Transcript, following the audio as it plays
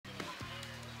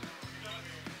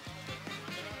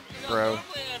bro. Normally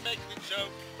I make the joke.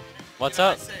 What's and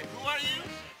up? I say, who are you?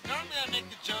 Normally I make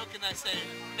the joke and I say,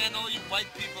 man, all you white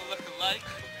people look alike.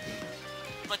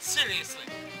 But seriously.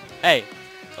 Hey,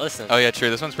 listen. Oh yeah, true.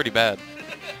 This one's pretty bad.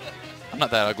 I'm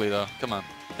not that ugly though. Come on.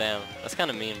 Damn, that's kind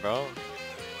of mean, bro.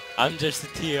 I'm just a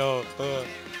T.O.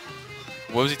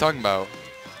 What was he talking about?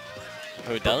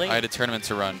 Who, Deli? I had a tournament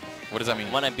to run. What does that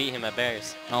mean? When I beat him at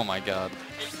Bears. Oh my god.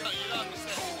 It's not, you don't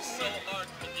understand. It's so hard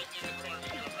to get in the corner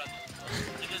with your brother.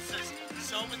 Because there's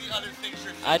so many other things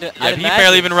you're Yeah, he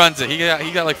barely even runs it. He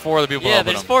got like 4 other people Yeah,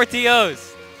 helping there's him. 4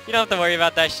 TOs. You don't have to worry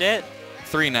about that shit.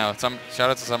 3 now. Shout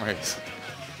out to Summaries.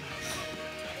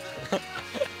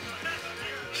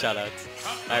 Shout out.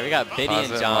 All right, we got Biddy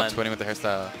and John. Twinning with the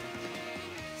hairstyle.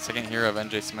 Second hero of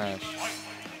NJ Smash.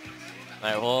 All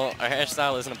right, well, our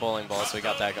hairstyle isn't a bowling ball, so we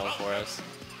got that going for us.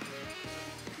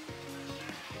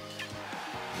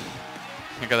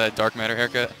 You got that dark matter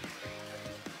haircut.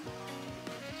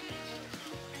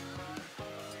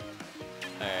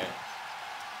 All right.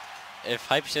 If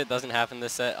hype shit doesn't happen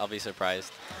this set, I'll be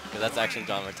surprised. Because that's Action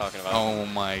John we're talking about. Oh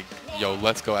my. Yo,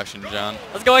 let's go, Action John.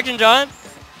 Let's go, Action John.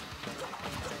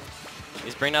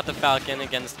 He's bringing out the Falcon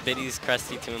against Biddy's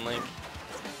Crusty Toon Link.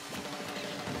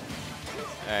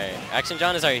 Alright, Action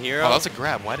John is our hero. Oh, that was a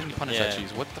grab. Why didn't he punish that Yeah.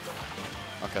 cheese? What the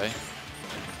Okay.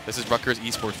 This is Rutgers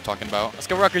Esports we're talking about. Let's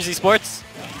go Rutgers Esports.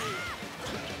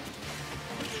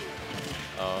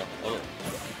 Oh.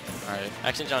 Alright.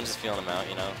 Action John just feeling him out,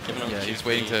 you know? Giving him Yeah, the he's cheap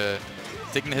waiting beat. to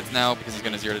taking the hits now because he's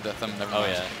going to 0 to death them. Never Oh,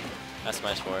 mind. yeah. That's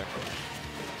Smash 4.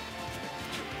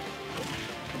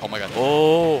 Oh my god.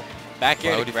 Oh! Back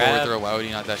air to Wowdy grab. forward throw, Wowdy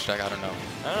not dash attack, I don't know.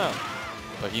 I don't know.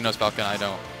 But he knows Falcon, I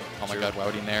don't. Oh my god,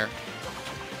 Wowdy Nair.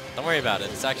 Don't worry about it.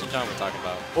 It's Action John we're talking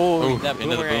about. Oh, that into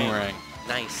the boomerang. boomerang.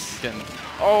 Nice. Getting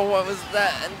Oh, what was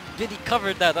that? And Biddy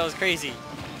covered that. That was crazy.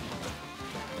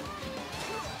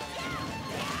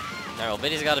 Alright, well,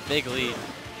 Biddy's got a big lead.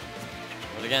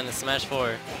 But again, it's Smash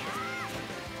 4.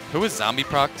 Who is Zombie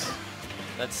procs?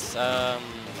 That's,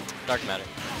 Dark Matter.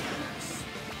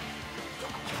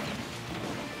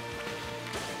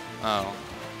 Oh.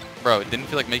 Bro, it didn't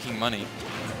feel like making money.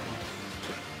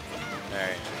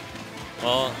 Alright.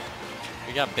 Well,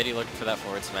 we got Biddy looking for that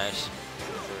forward smash.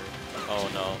 Oh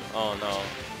no. Oh no.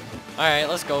 Alright,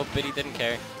 let's go. Biddy didn't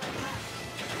care.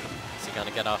 Is he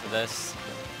gonna get off of this?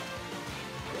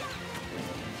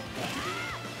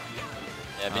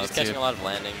 Yeah, Biddy's let's see catching it. a lot of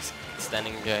landings,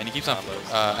 extending Yeah, and he keeps on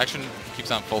combos. Action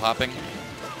keeps on full hopping.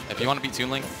 If you want to beat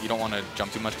Toon Link, you don't want to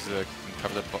jump too much because it can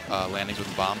cover the landings with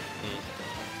the bomb.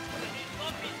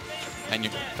 And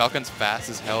your Falcon's fast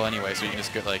as hell anyway, so you can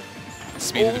just get like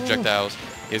speed of the projectiles.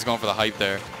 He's going for the hype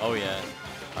there. Oh yeah.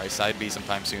 All right, side B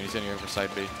sometime soon. He's in here for side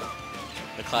B.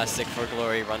 The classic for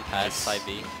glory run past side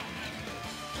B.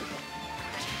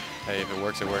 Hey, if it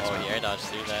works, it works. Oh, man. he air dodged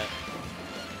through that.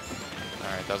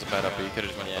 All right, that was a bad up B. He could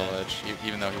have just went full edge,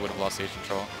 even though he would have lost stage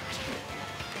control.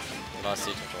 He lost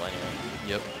stage control anyway.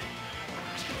 Yep.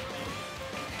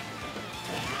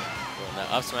 Doing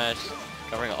that up smash,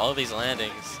 covering all of these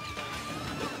landings.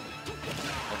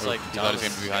 Looks like he thought he was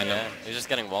going to be behind him. He was just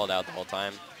getting walled out the whole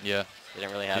time. Yeah. He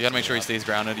didn't really have You got to make sure he up. stays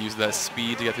grounded, use that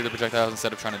speed to get through the projectiles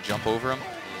instead of trying to jump over him.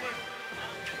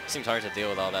 Seems hard to deal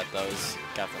with all that though, is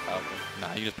Captain Falcon.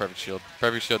 Nah, you just perfect shield.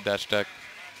 Perfect shield dash deck.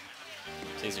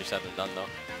 It's easier said than done though.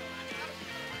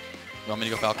 You want me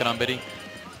to go Falcon on Biddy?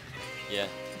 Yeah.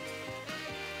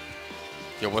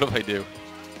 Yo, what do I do?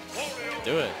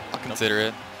 Do it. I'll consider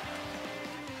it.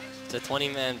 It's a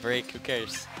 20-man break, who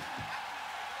cares?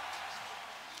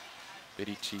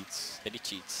 Biddy cheats. Biddy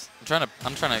cheats. I'm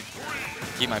trying to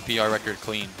keep my PR record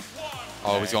clean.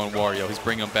 Oh, he's going Wario. He's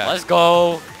bringing him back. Let's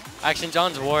go! Action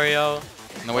John's Wario.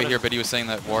 On the way here, Biddy was saying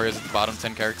that Wario is the bottom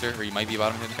 10 character, or he might be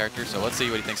bottom 10 character, so let's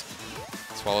see what he thinks.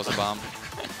 Swallows a bomb.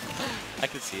 I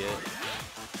could see it.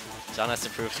 John has to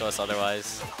prove to us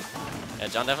otherwise. Yeah,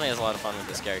 John definitely has a lot of fun with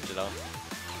this character though.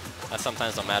 That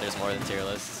sometimes don't matters more than tier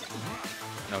lists.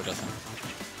 No, it doesn't.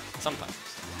 Sometimes.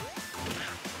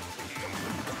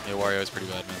 Yeah, Wario is pretty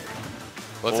bad, man.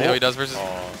 Let's see how he does versus...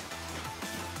 Oh.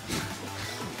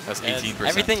 That's Yeah, 18%.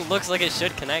 everything looks like it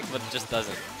should connect, but it just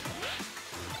doesn't.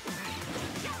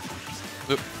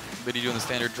 Oop. Biddy doing the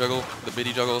standard juggle, the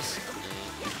Biddy juggles.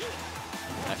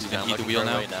 Actually, He's gonna I'm eat the looking wheel for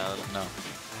a now? way down. No.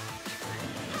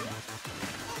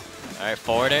 All right,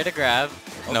 forward air to grab.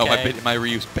 Okay. No, my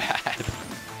Ryu's bad.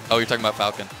 Oh, you're talking about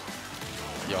Falcon.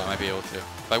 Yo, I might be able to.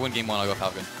 If I win game 1, I'll go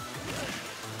Falcon.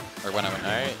 Or when I win game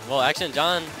All right. Well, Action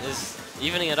John is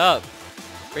evening it up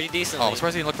pretty decently. Oh, I'm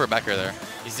surprised he didn't look for a back air there.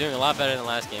 He's doing a lot better than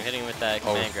last game, hitting with that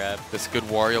command grab. This good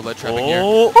Wario led trapping here.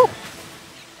 Oh!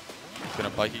 Gonna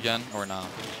bike again or not?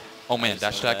 Oh man,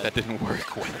 dash attack, that didn't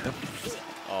work. What the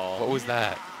Oh. What was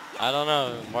that? I don't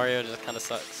know. Mario just kind of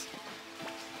sucks.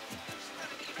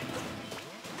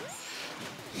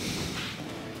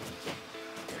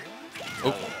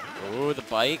 Oop. Ooh, the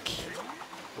bike.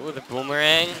 Ooh, the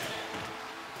boomerang.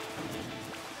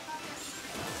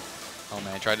 Oh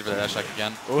man, I tried to do that dash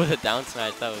again. Ooh, the down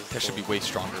smash. That was That should be cool. way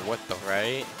stronger. What the?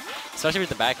 Right? Especially with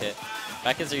the back hit.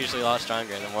 Back hits are usually a lot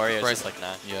stronger, and the Wario's Right. just like,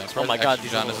 nah. Yeah. Oh my god,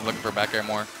 these John little- isn't looking for back air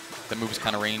more. The move's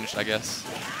kind of ranged, I guess.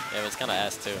 Yeah, but it's kind of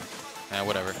ass too. Yeah,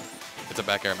 whatever. It's a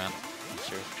back air, man.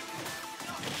 True.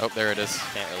 Oh, there it is.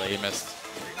 Can't He relate. missed.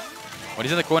 When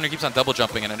he's in the corner, he keeps on double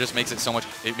jumping, and it just makes it so much.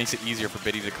 It makes it easier for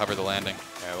Biddy to cover the landing.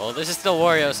 Alright, well, this is still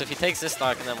Wario, so if he takes this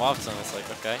stock and then wafts him, it's like,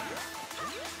 okay.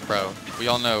 Bro, we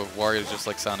all know Wario's just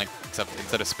like Sonic, except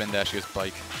instead of spin dash, he has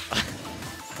bike.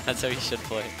 That's how he should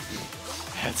play.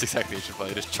 That's exactly what you should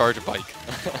play. Just charge a bike.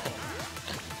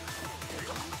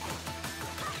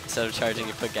 Instead of charging,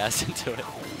 you put gas into it.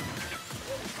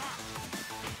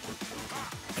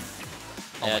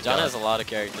 Oh Yeah, my John God. has a lot of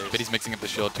characters. Biddy's mixing up the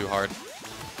shield too hard.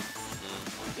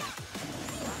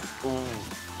 Ooh.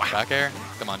 Back air?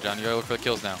 Come on, John. You gotta look for the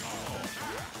kills now.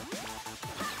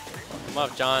 Come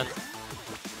up, John.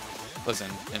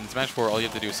 Listen, in Smash 4, all you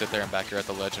have to do is sit there and back air at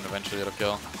the ledge, and eventually it'll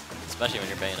kill. Especially when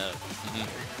you're Bayonetta.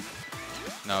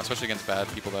 No, especially against bad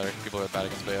people that are bad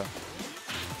against Bayo.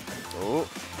 Ooh.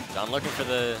 John looking for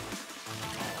the...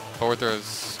 Forward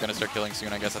throw's gonna start killing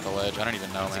soon, I guess, at the ledge. I don't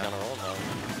even know, Is he man. gonna roll?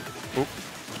 No. Oop.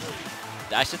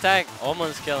 Dash attack,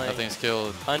 almost killing. Nothing's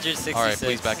killed. 166. All right,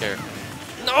 please back air.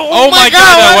 No! Oh my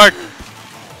God, that worked!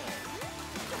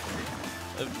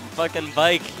 The fucking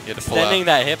bike He had to pull out. extending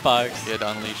that hitbox. He had to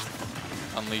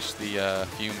unleash the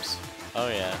fumes. Oh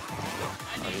yeah.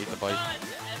 Oh, he ate the bike.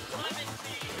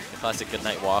 The classic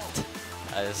goodnight waft,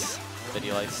 as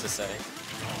Biddy likes to say.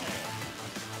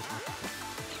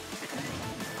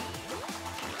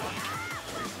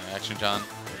 Action John.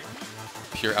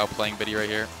 Pure outplaying Biddy right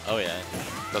here. Oh yeah.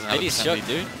 Doesn't have Biddy's a shook, 10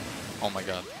 dude. lead. Oh my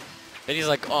God. Biddy's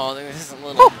like, oh, this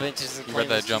little bitch is You playing read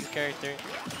that this jump. character.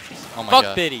 Oh my Fuck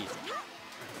God. Biddy.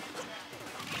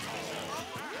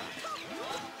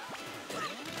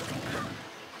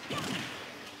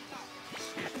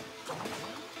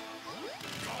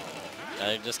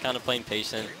 Just kind of playing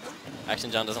patient.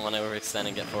 Action John doesn't want to overextend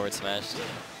and get forward smashed.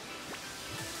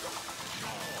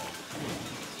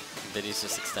 Biddy's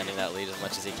just extending that lead as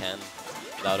much as he can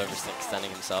without overextending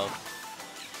himself.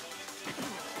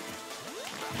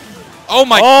 Oh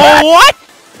my Oh, God! what?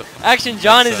 Action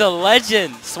John That's is a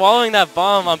legend, swallowing that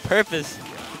bomb on purpose.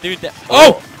 Dude,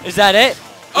 Oh! Is that it?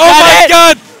 Oh my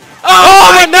God!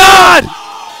 Oh my God!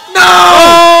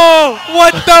 No!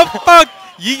 What the fuck?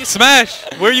 Yeet smash!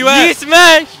 Where you at? Yeet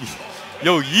smash!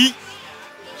 Yo, yeet!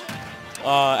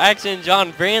 Action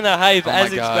John bringing the hype Oh as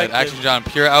my God! expected. Action John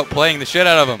pure outplaying the shit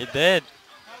out of him. It did.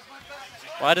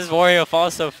 Why does Wario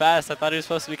fall so fast? I thought he was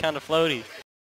supposed to be kind of floaty.